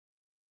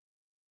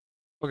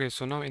Okay,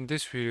 so now in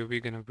this video we're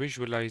gonna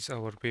visualize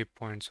our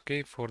waypoints.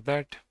 Okay, for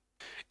that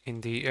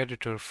in the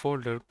editor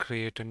folder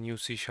create a new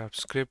C#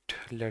 script.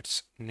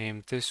 Let's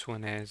name this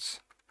one as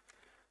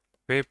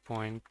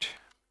waypoint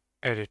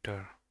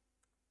editor.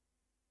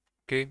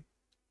 Okay,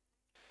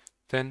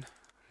 then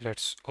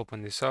let's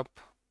open this up,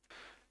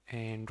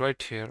 and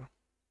right here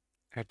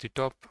at the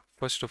top,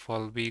 first of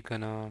all we're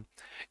gonna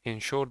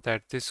ensure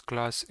that this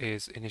class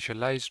is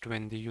initialized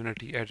when the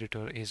Unity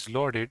editor is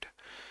loaded.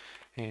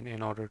 And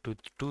in order to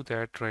do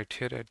that, right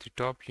here at the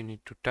top you need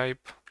to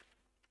type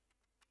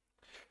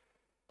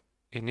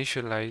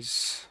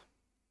initialize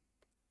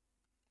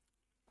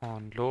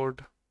on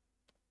load.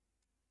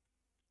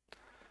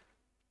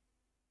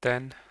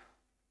 Then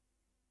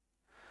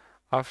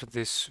after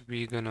this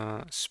we're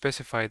gonna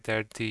specify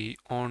that the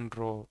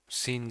onDraw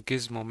scene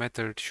gizmo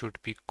method should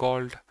be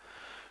called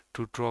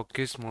to draw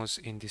gizmos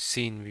in the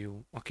scene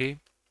view. Okay,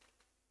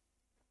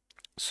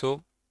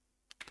 so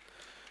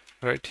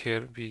right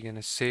here we're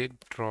gonna say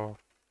draw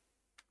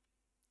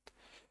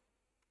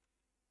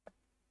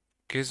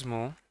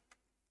gizmo,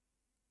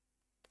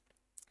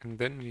 and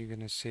then we're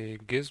gonna say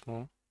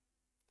gizmo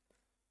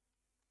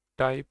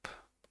type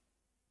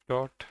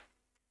dot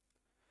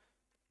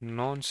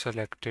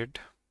non-selected,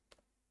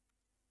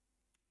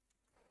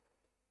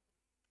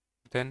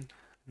 then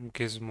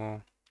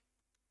gizmo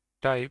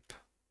type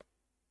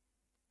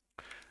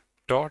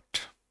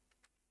dot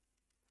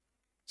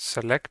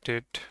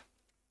selected,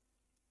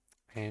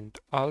 and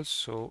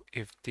also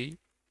if the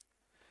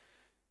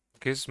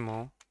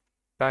gizmo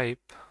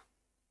type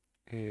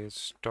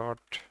is dot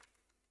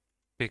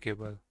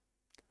pickable.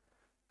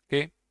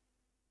 Okay,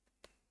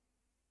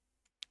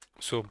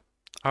 so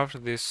after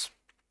this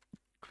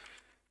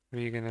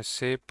we're gonna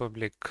say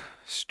public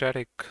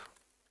static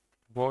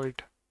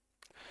void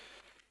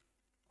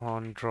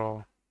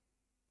onDraw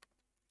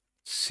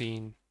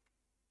scene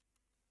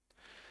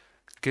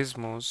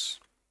gizmos,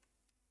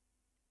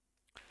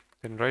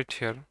 then right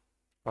here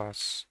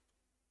pass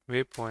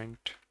waypoint,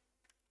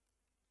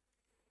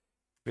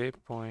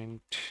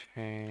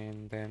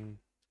 and then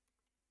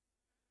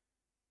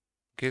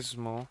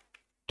gizmo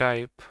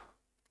type,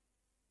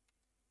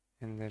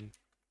 and then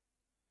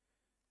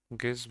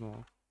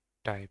gizmo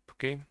type.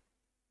 Okay,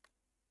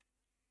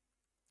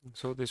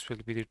 so this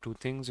will be the two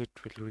things it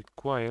will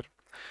require.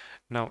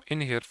 Now in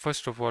here,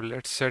 first of all,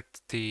 let's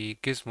set the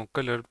gizmo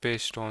color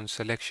based on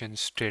selection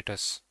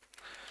status.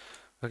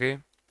 Okay,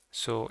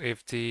 so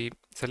if the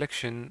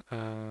selection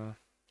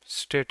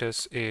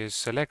status is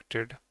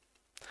selected,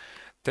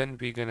 then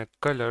we're gonna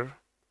color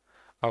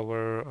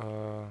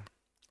our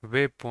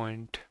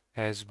waypoint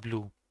as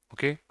blue.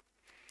 Okay,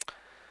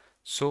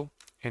 so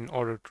in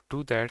order to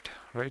do that,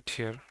 right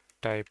here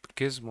type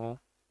gizmo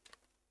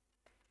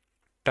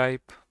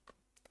type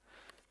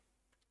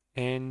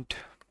and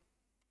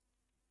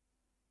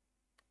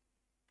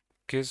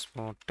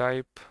gizmo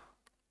type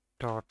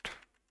dot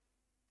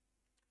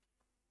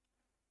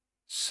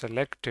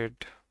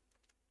selected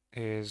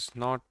is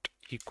not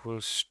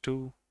equals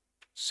to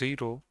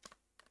 0.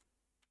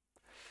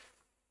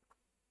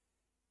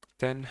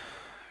 Then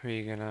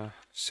we're gonna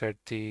set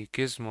the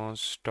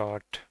gizmos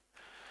dot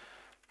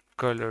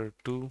color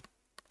to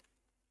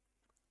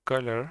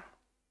color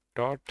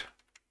dot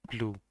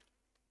blue.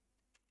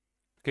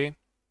 Okay,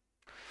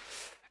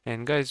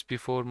 and guys,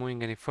 before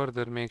moving any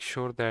further, make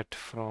sure that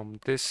from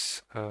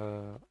this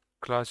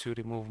class you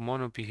remove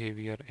mono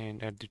behavior,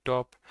 and at the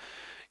top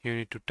you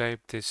need to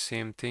type this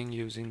same thing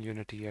using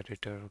Unity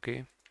editor.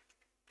 Okay,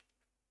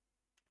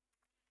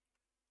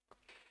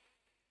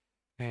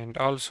 and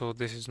also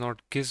this is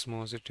not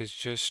gizmos, it is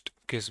just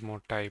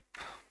gizmo type,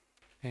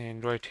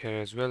 and right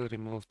here as well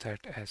remove that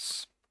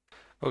s.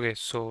 Okay,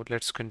 so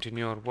let's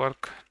continue our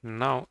work.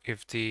 Now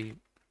if the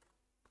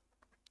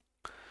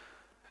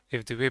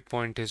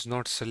waypoint is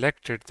not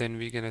selected, then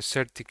we're gonna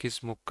set the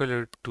gizmo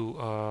color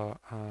to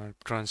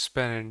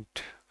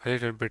transparent, a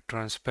little bit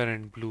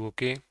transparent blue.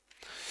 Okay,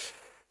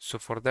 so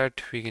for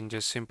that we can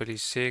just simply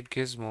say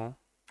gizmo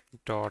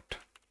dot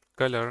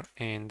color,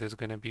 and this is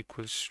gonna be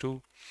equals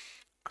to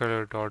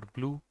color dot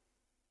blue.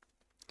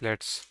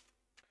 Let's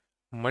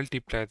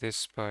multiply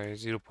this by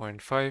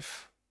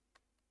 0.5.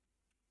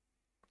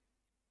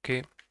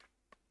 Okay,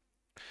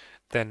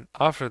 then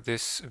after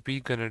this we're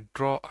gonna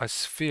draw a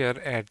sphere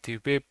at the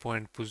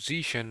waypoint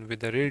position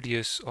with a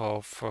radius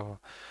of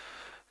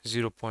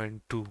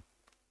 0.2.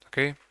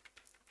 okay,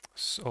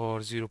 or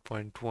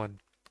 0.1,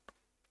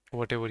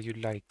 whatever you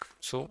like.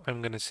 So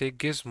I'm gonna say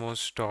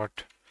gizmos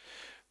dot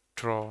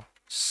draw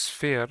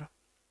sphere,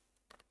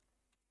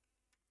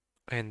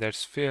 and that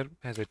sphere,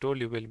 as I told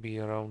you, will be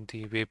around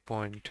the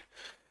waypoint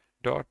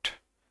dot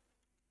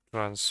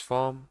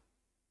transform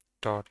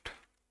dot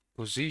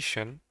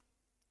position,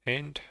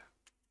 and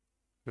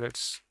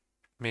let's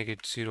make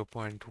it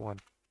 0.1,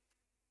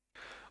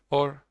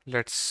 or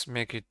let's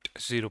make it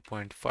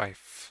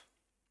 0.5.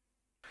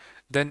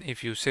 Then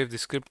if you save the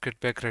script, get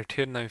back right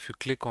here. Now if you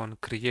click on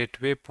create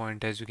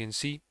waypoint, as you can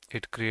see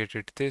it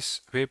created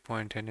this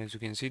waypoint, and as you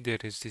can see there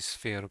is this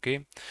sphere.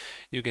 Okay,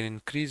 you can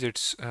increase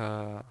its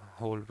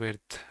whole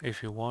width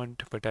if you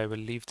want, but I will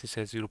leave this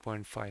as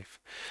 0.5.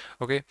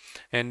 Okay,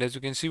 and as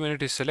you can see, when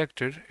it is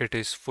selected it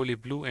is fully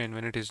blue, and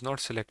when it is not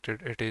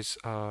selected it is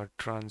a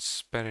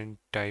transparent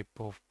type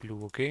of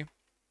blue. Okay,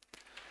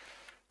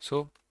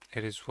 so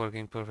it is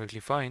working perfectly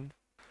fine.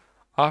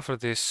 After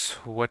this,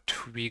 what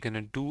we're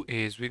gonna do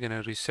is we're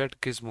gonna reset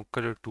gizmo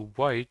color to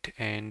white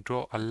and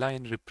draw a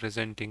line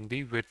representing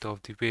the width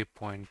of the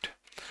waypoint.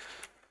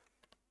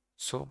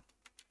 So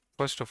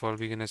first of all,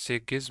 we're gonna say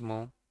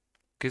gizmos.color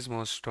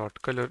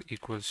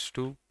equals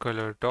to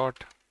color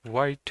dot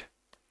white.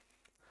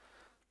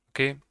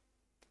 Okay,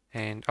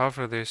 and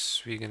after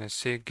this we're gonna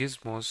say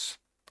gizmos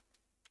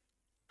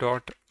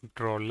dot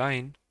draw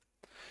line,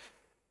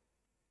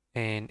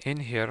 and in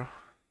here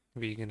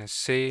we're gonna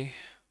say,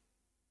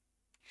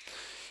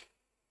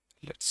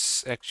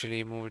 let's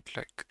actually move it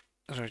like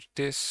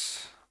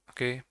this.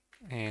 Okay,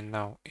 and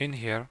now in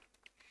here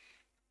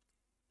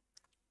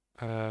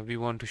we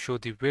want to show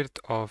the width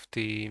of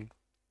the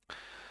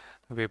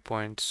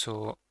waypoint,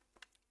 so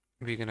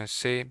we're gonna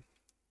say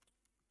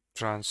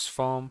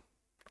transform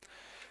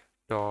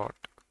dot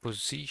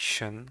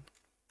position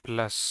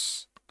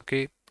plus.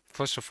 Okay,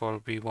 first of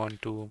all we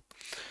want to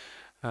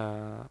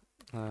uh,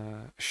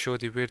 show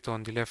the width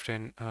on the left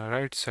and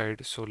right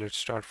side, so let's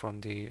start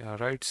from the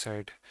right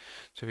side.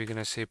 So we're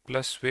gonna say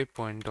plus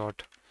waypoint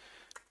dot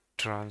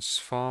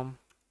transform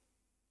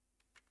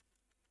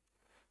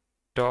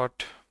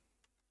dot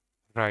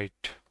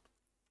right,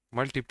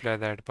 multiply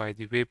that by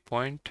the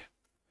waypoint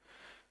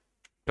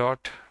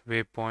dot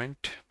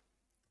waypoint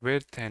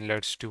width, and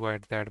let's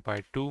divide that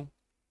by 2.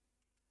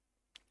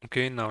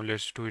 Okay, now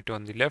let's do it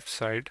on the left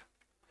side.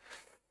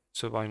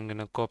 So I'm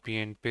gonna copy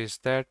and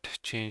paste that,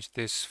 change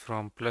this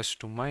from plus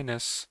to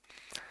minus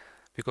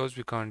because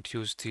we can't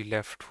use the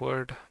left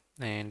word,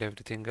 and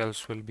everything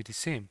else will be the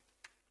same.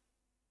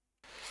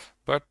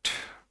 But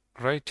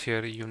right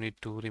here you need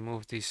to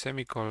remove the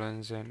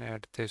semicolons and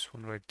add this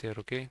one right there.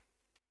 Okay,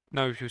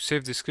 now if you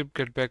save the script,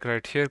 get back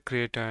right here,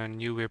 create a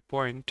new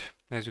waypoint.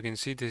 As you can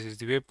see, this is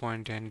the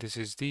waypoint and this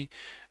is the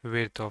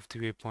width of the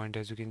waypoint,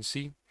 as you can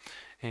see.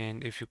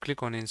 And if you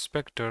click on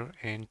inspector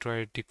and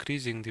try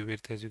decreasing the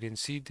width, as you can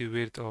see the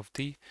width of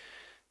the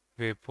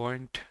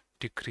waypoint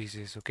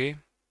decreases. Okay,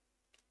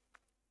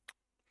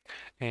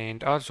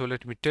 and also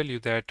let me tell you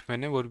that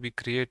whenever we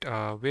create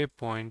a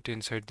waypoint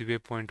inside the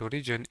waypoint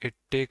origin, it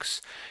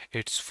takes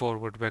its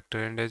forward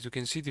vector, and as you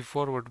can see the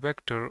forward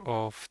vector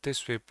of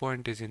this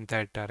waypoint is in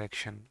that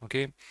direction.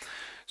 Okay,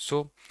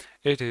 so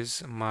it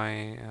is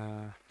my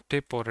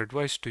tip or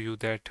advice to you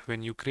that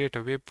when you create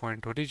a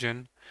waypoint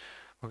origin,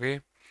 okay,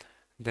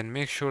 then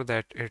make sure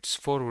that its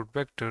forward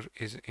vector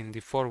is in the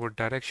forward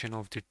direction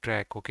of the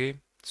track. Okay,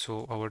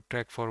 so our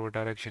track forward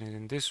direction is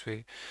in this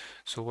way.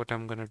 So what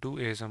I'm gonna do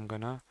is I'm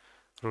gonna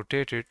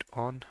rotate it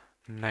on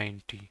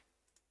 90,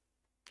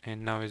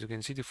 and now as you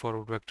can see the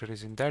forward vector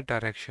is in that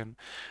direction.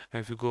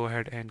 If you go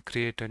ahead and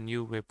create a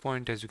new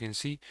waypoint, as you can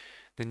see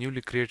the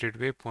newly created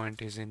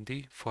waypoint is in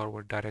the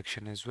forward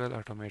direction as well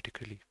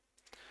automatically.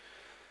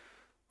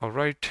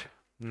 Alright,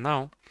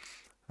 now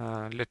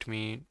let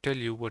me tell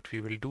you what we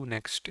will do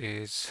next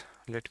is,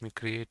 let me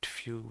create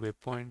few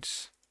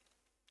waypoints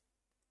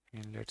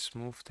and let's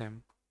move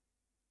them.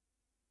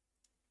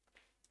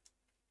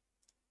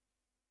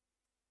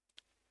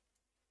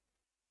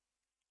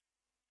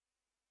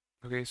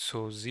 Okay,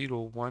 so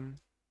 0, 1,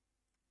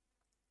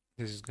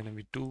 this is gonna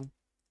be 2,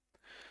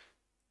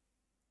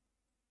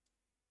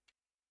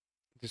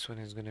 this one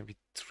is gonna be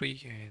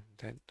 3, and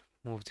then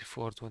move the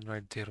fourth one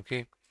right there.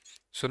 Okay,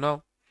 so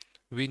now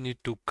we need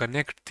to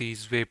connect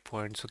these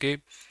waypoints.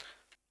 Okay,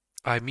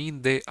 I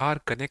mean they are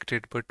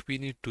connected, but we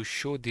need to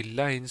show the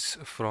lines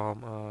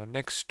from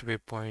next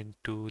waypoint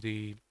to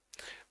the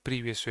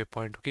previous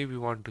waypoint. Okay, we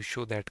want to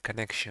show that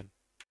connection.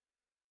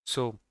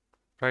 So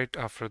right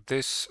after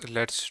this,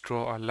 let's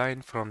draw a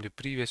line from the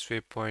previous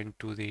waypoint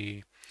to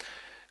the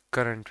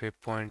current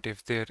waypoint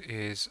if there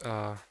is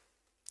a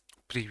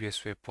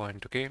previous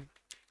waypoint. Okay,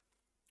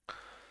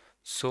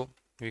 so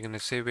we're gonna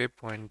say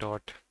waypoint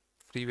dot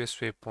previous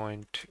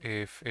waypoint.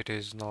 If it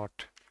is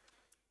not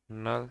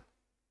null,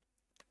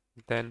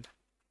 then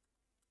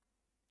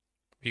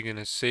we're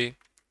gonna say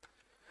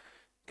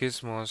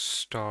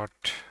gizmos dot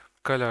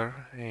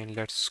color, and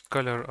let's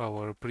color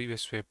our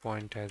previous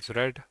waypoint as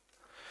red.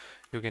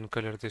 You can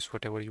color this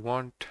whatever you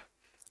want.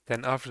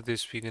 Then after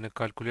this we're gonna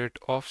calculate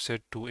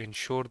offset to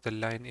ensure the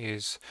line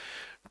is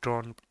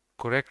drawn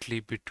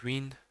correctly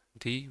between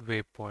the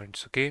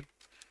waypoints. Okay,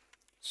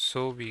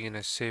 so we're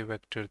gonna say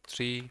vector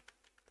 3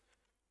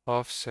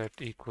 offset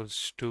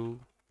equals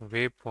to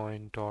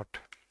waypoint dot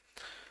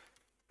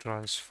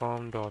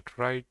transform dot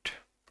right.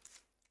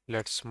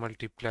 Let's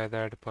multiply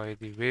that by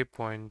the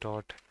waypoint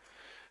dot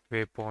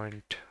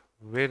waypoint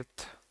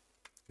width.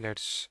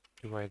 Let's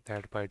divide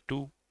that by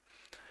 2.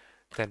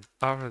 Then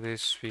after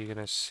this we're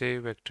gonna say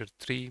vector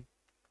 3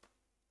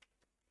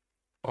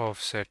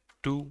 offset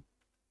 2,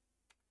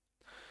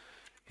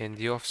 and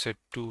the offset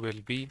 2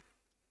 will be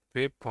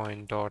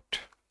waypoint dot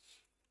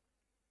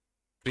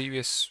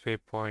previous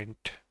waypoint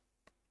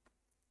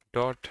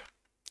dot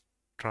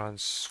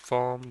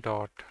transform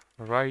dot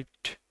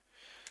right,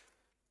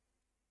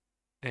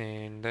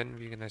 and then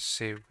we're gonna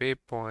say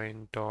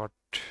waypoint dot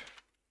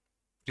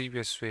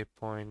previous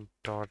waypoint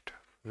dot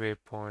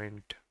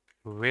waypoint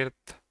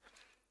width.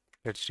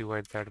 Let's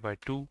divide that by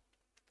 2.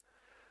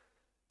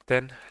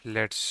 Then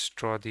let's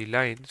draw the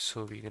line.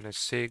 So we're gonna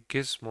say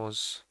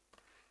gizmos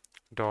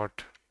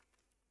dot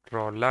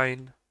draw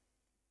line,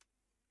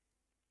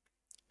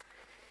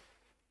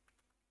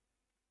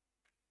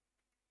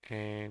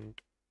 and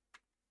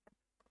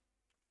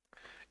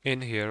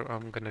in here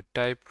I'm gonna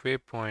type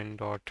waypoint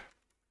dot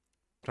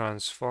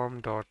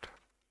transform dot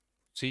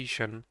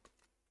position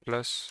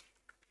plus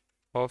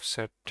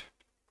offset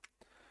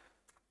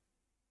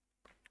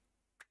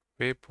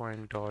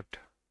waypoint dot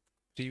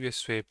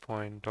previous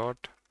waypoint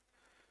dot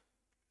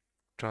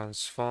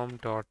transform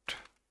dot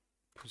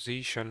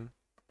position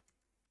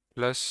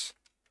plus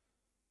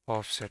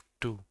offset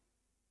 2.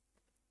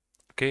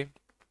 Okay,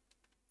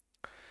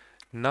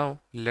 now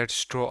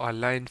let's draw a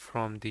line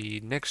from the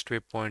next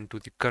waypoint to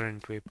the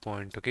current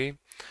waypoint. Okay,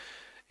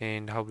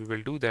 and how we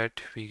will do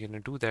that, we're gonna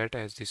do that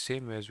as the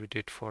same as we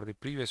did for the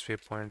previous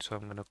waypoint. So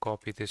I'm gonna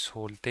copy this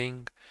whole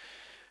thing,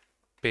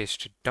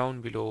 paste it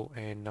down below,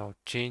 and now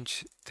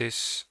change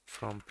this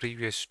from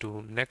previous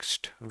to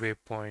next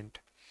waypoint.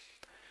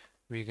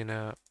 We're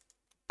gonna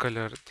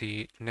color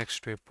the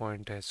next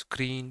waypoint as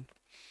green,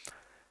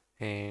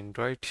 and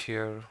right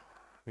here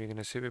we're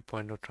gonna say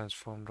waypoint dot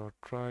transform dot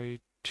right,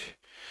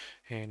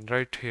 and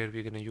right here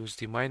we're gonna use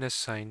the minus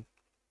sign.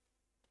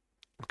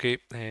 Okay,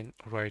 and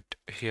right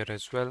here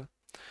as well,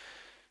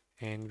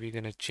 and we're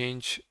gonna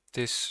change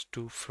this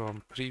to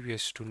from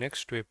previous to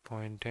next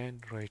waypoint,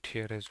 and right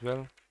here as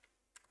well.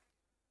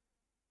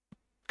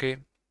 Okay,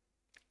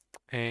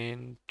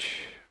 and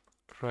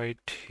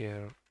right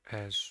here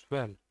as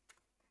well.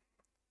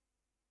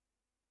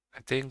 I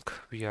think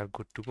we are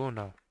good to go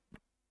now.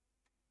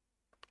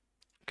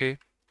 Okay,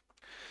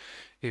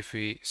 if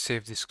we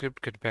save the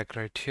script, get back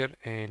right here,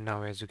 and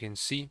now as you can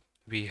see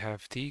we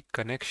have the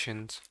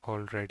connections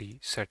already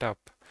set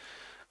up.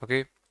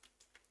 Okay,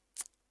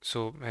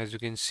 so as you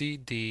can see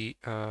the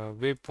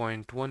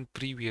waypoint 1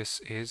 previous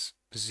is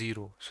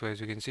 0, so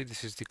as you can see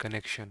this is the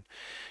connection,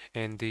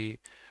 and the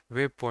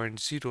waypoint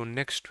 0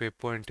 next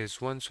waypoint is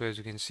 1, so as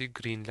you can see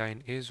green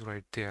line is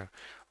right there.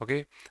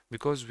 Okay,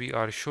 because we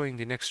are showing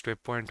the next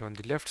waypoint on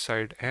the left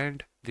side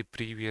and the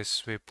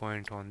previous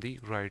waypoint on the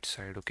right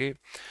side. Okay,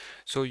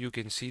 so you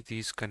can see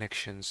these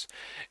connections,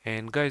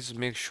 and guys,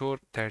 make sure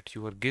that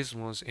your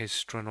gizmos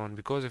is turned on,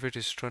 because if it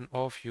is turned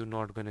off you're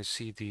not gonna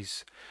see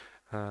these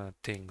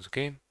things.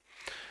 Okay,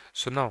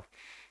 so now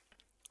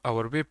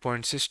our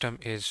waypoint system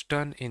is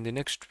done. In the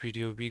next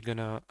video we're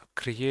gonna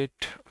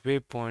create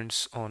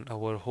waypoints on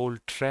our whole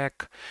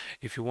track.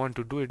 If you want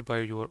to do it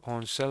by your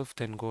own self,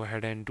 then go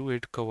ahead and do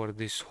it, cover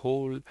this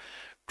whole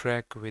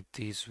track with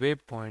these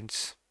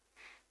waypoints,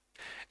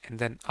 and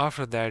then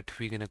after that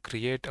we're gonna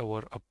create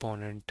our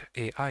opponent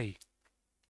AI.